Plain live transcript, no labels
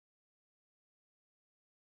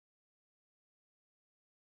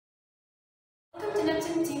Welcome to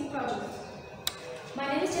Neptune Team Project. My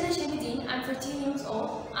name is 𝗘𝗱𝗫𝗫. I'm 14 years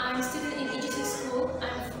old. I'm a student in EG2 school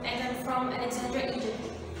and I'm from Alexandria, Egypt.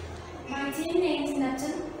 My team name is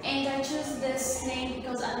Neptune and I chose this name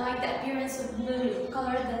because I like the appearance of blue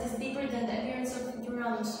color that is deeper than the appearance of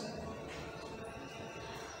Uranus.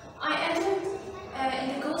 I entered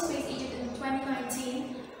in the CoSpace Egypt in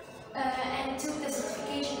 2019 and took the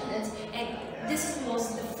certification in it, and this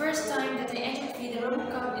was the first time that I entered the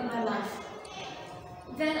RoboCup in my life.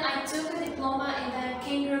 Then I took a diploma in the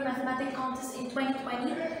Kangaroo Mathematics contest in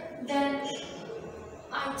 2020. Then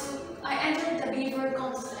I entered the Beaver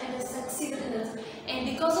contest and I succeeded in it. And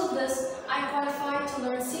because of this, I qualified to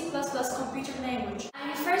learn C++ computer language. I'm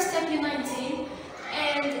in FirstSteps U19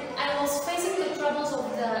 and I was facing the troubles of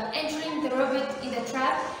entering the robot in the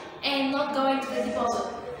trap and not going to the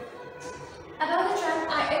deposit. About the trap,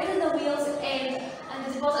 I entered the wheels and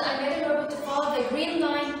the deposit I made the robot to follow the green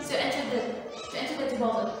line to enter the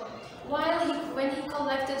deposit, when he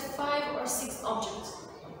collected 5 or 6 objects.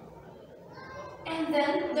 And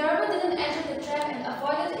then the robot didn't enter the trap and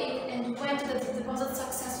avoided it and went to the deposit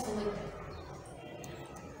successfully.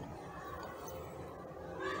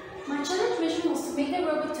 My challenge mission was to make the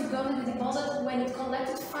robot to go to the deposit when it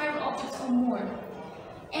collected 5 objects or more.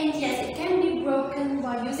 And yes, it can be broken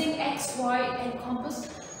by using X, Y, and compass.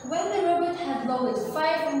 When the robot had loaded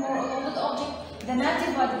 5 or more loaded objects, the map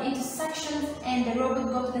divided into sections and the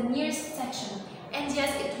robot got to the nearest section. And yes,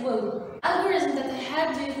 it will. Algorithm that I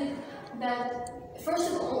had used that first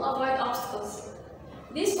of all avoid obstacles.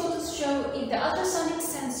 These photos show if the ultrasonic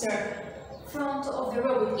sensor front of the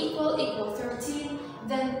robot equal 13,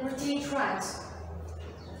 then rotate right.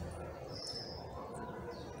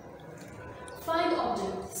 Find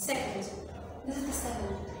object, second. This is the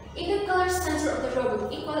second. If the color sensor of the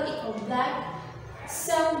robot equal black,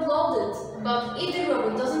 so loaded, but if the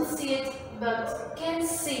robot doesn't see it but can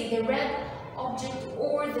see the red object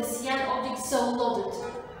or the cyan object, so loaded.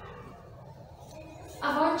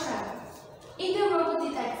 Avoid trap. If the robot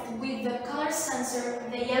detects with the color sensor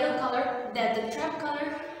the yellow color, that the trap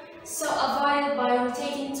color, so avoid it by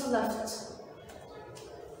rotating to left.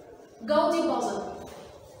 Go deposit.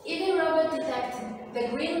 If the robot detected the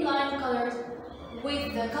green line color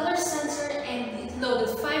with the color sensor and it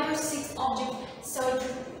loaded 5 or 6 objects, so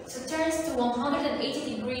it turns to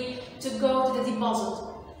 180 degrees to go to the deposit.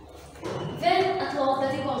 Then upload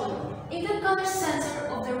the deposit. If the color sensor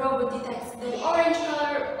of the robot detects the orange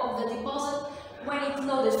color of the deposit when it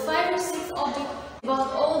loaded 5 or 6 objects,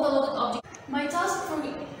 deposit all the loaded objects. My task for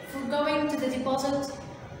going to the deposit: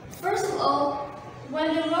 first of all,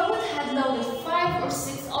 when the robot had loaded 5 or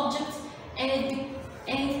 6 objects and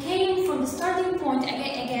it came from the starting point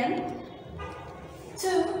again.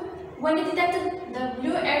 2. When it detected the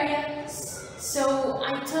blue area, so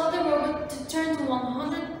I tell the robot to turn to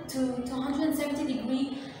 100 to 170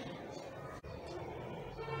 degrees.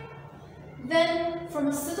 Then, from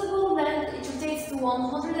a suitable length, it rotates to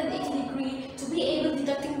 180 degrees to be able to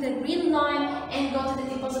detecting the green line and go to the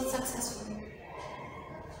deposit successfully.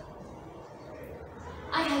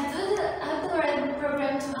 I have done the algorithm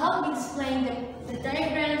program to help me displaying the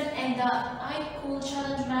diagrams and the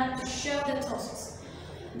iCooLChallenge map to show the tasks.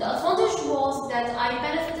 The advantage was that I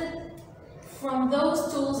benefited from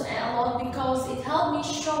those tools a lot because it helped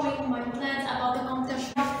me showing my plans about the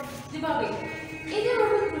competition. Debugging. Is the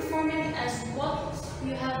robot performing as what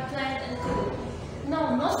you have planned and coded?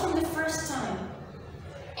 No, not from the first time.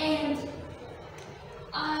 And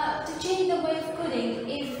to change the way of coding,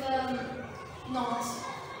 if not.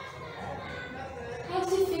 How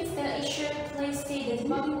to fix the 𝗘𝗱𝗫𝗍𝗲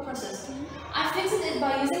debugging process? I fixed it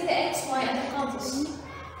by using the X, Y, and the compass.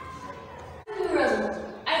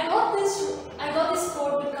 I got this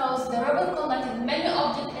score because the robot collected many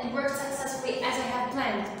objects and worked successfully as I had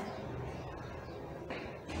planned.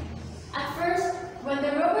 At first, when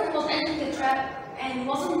the robot was entering the trap and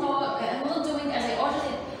wasn't doing as I ordered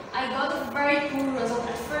it, I got a very poor result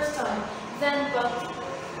at first time. But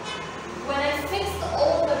when I fixed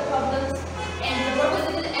all the problems and the robot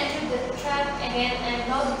didn't enter the trap again and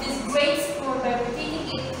got this great score by rotating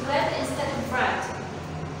it left instead of right.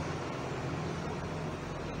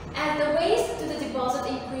 As the ways to the deposit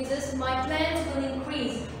increases, my plans will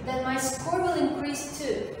increase, then my score will increase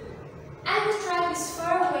too. As the trap is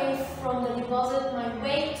far away from the deposit, my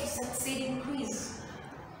way to succeed increases.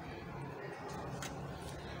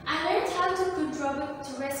 I learned how to code robot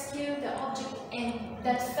to rescue the object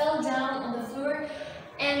that fell down on the floor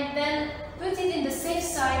and then put it in the safe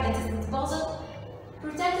side, that is the deposit,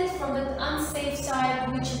 protected from the unsafe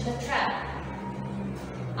side, which is the trap.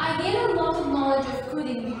 I gained a lot of knowledge of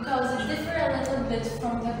coding because it differs a little bit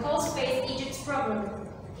from the CoSpace Egypt program.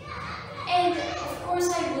 And of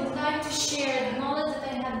course I would like to share the knowledge that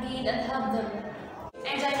I have gained and help them.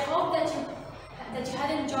 And I hope that you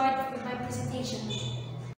had enjoyed with my presentation.